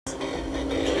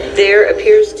There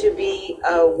appears to be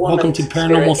a woman. Welcome to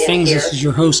Paranormal Things. This is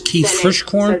your host, Keith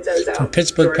Frischkorn from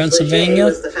Pittsburgh,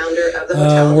 Pennsylvania.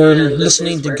 We're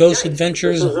listening to Ghost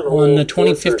Adventures on the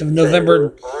 25th of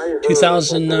November,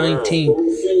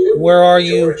 2019. Where are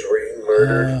you?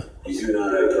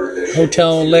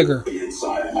 Hotel Legger.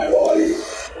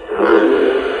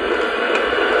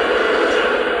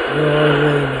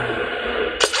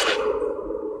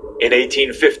 In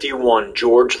 1851,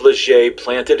 George Leger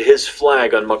planted his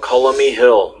flag on McCullamy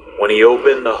Hill when he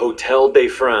opened the Hotel de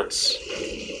France.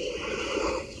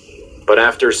 But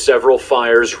after several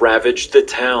fires ravaged the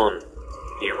town,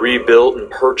 he rebuilt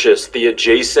and purchased the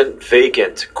adjacent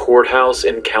vacant courthouse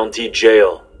and county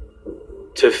jail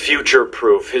to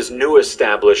future-proof his new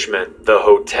establishment, the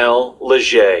Hotel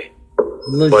Leger.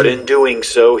 But in doing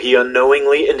so, he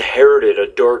unknowingly inherited a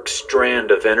dark strand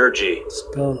of energy,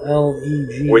 spelled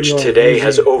L-E-G-E-R, which today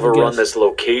has overrun this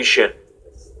location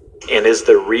and is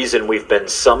the reason we've been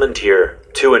summoned here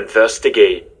to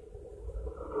investigate.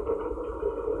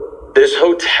 This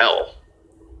hotel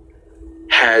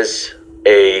has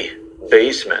a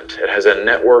basement. It has a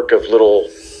network of little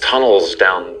tunnels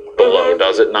down below,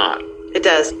 does it not? It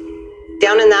does.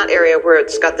 Down in that area where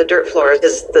it's got the dirt floor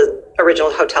is the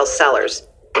original hotel cellars.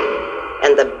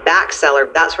 And the back cellar,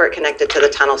 that's where it connected to the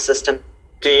tunnel system.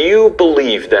 Do you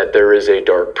believe that there is a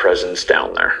dark presence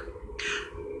down there?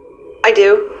 I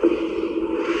do.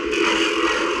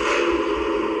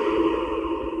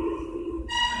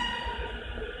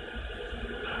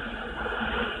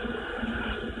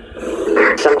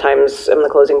 Sometimes I'm the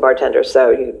closing bartender,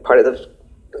 so part of the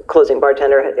closing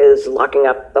bartender is locking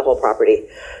up the whole property.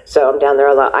 So I'm down there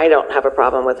a lot. I don't have a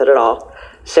problem with it at all.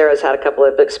 Sarah's had a couple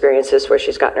of experiences where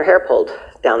she's gotten her hair pulled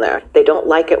down there. They don't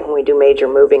like it when we do major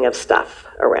moving of stuff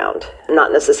around.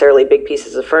 Not necessarily big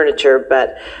pieces of furniture,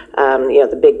 but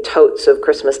the big totes of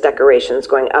Christmas decorations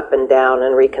going up and down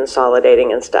and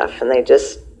reconsolidating and stuff. And they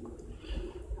just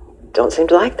don't seem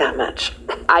to like that much.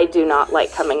 I do not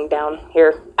like coming down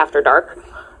here after dark.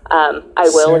 I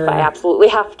will Sarah, if I absolutely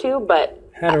have to, but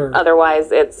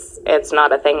otherwise it's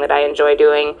not a thing that I enjoy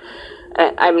doing.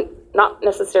 I'm not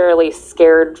necessarily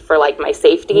scared for like my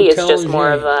safety. It's just more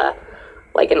of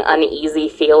an uneasy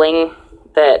feeling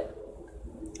that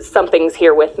something's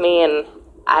here with me, and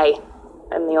I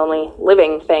am the only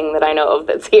living thing that I know of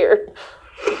that's here.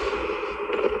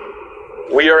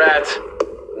 We are at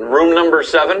room number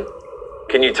 7.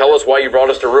 Can you tell us why you brought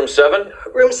us to room 7?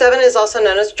 Room 7 is also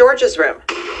known as George's room.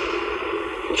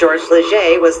 George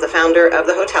Leger was the founder of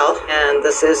the hotel, and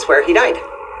this is where he died.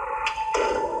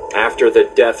 After the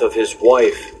death of his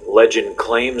wife, legend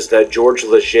claims that George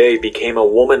Leger became a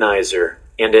womanizer,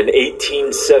 and in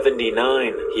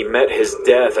 1879 he met his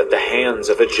death at the hands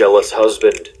of a jealous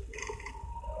husband,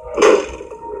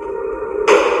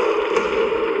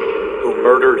 who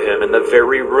murdered him in the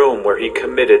very room where he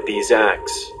committed these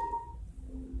acts.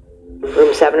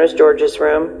 Room 7 was George's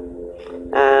room.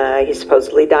 He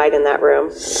supposedly died in that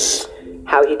room.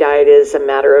 How he died is a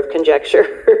matter of conjecture.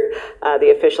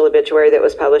 The official obituary that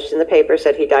was published in the paper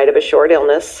said he died of a short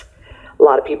illness. A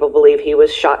lot of people believe he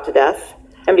was shot to death.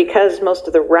 And because most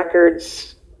of the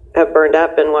records have burned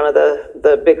up in one of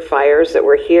the big fires that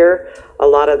were here, a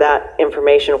lot of that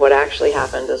information of what actually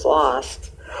happened is lost.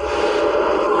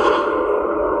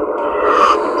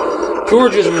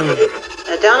 George's room.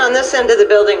 Down on this end of the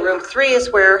building, room 3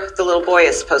 is where the little boy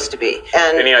is supposed to be.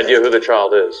 And any idea who the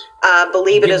child is? I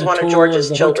believe it is one of George's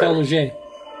children.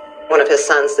 One of his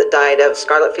sons that died of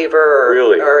scarlet fever.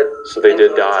 Really? So they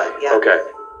did die. Yeah. Okay.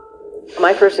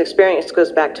 My first experience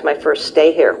goes back to my first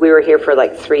stay here. We were here for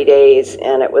like 3 days,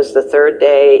 and it was the third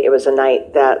day. It was a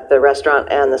night that the restaurant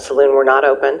and the saloon were not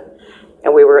open,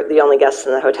 and we were the only guests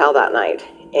in the hotel that night.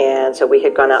 And so we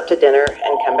had gone out to dinner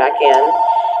and come back in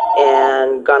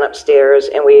and gone upstairs,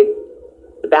 and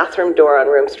the bathroom door on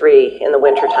room 3 in the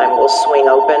wintertime will swing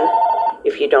open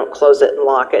if you don't close it and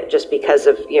lock it, just because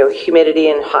of humidity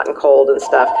and hot and cold and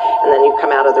stuff. And then you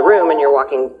come out of the room and you're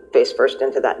walking face first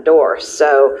into that door.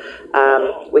 So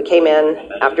we came in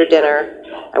after dinner.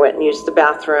 I went and used the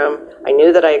bathroom. I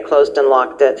knew that I had closed and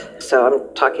locked it, so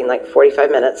I'm talking like 45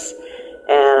 minutes.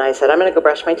 And I said, I'm going to go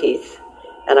brush my teeth.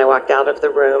 And I walked out of the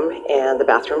room, and the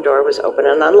bathroom door was open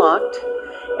and unlocked.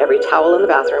 Every towel in the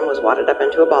bathroom was wadded up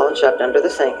into a ball and shoved under the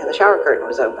sink, and the shower curtain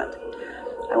was opened.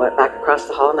 I went back across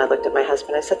the hall, and I looked at my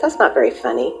husband. I said, that's not very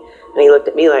funny. And he looked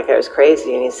at me like I was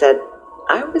crazy, and he said,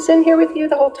 I was in here with you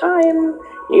the whole time.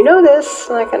 You know this.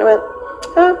 And I kind of went,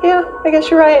 oh, yeah, I guess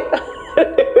you're right.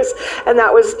 And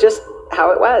that was just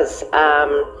how it was.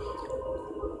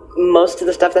 Most of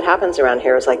the stuff that happens around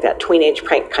here is like that tweenage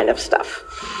prank kind of stuff.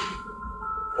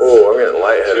 Oh, I'm getting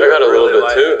lightheaded. I got a little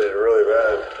bit too.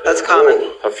 That's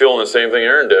common. I'm feeling the same thing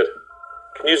Aaron did.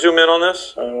 Can you zoom in on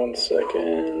this? 1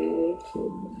 second.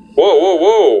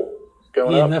 Whoa.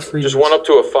 Going Yeah, up. enough readers. Just went up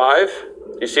to a 5.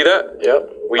 You see that? Yep.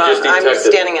 We just I'm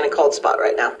detected. standing in a cold spot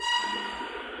right now.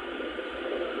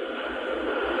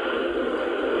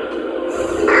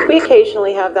 We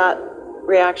occasionally have that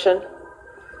reaction.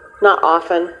 Not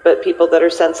often, but people that are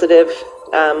sensitive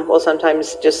will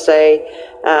sometimes just say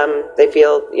they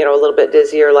feel, a little bit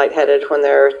dizzy or lightheaded when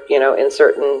they're, in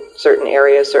certain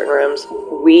areas, certain rooms.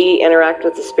 We interact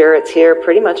with the spirits here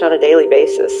pretty much on a daily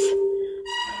basis.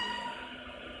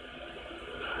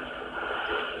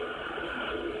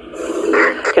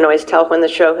 You can always tell when the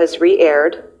show has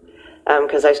re-aired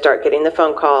because I start getting the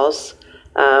phone calls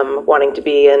wanting to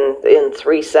be in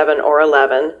 3, 7, or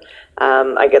 11.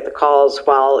 I get the calls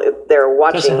while they're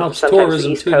watching. Sometimes the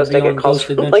East Coast, I get calls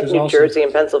from like New Jersey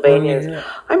and Pennsylvania.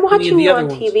 I'm watching you on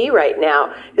TV right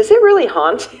now. Is it really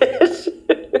haunted?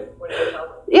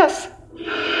 Yes.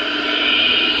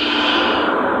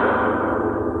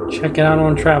 Check it out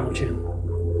on Travel Channel.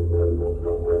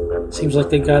 Seems like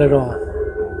they got it all.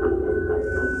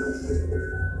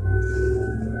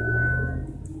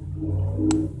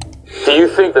 Do you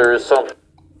think there is something?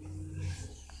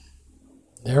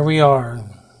 There we are.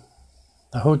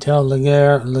 The Hotel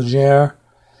Legere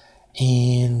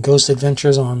and Ghost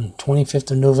Adventures on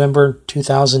 25th of November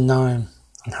 2009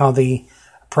 and how they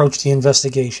approached the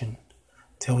investigation.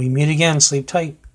 Till we meet again, sleep tight.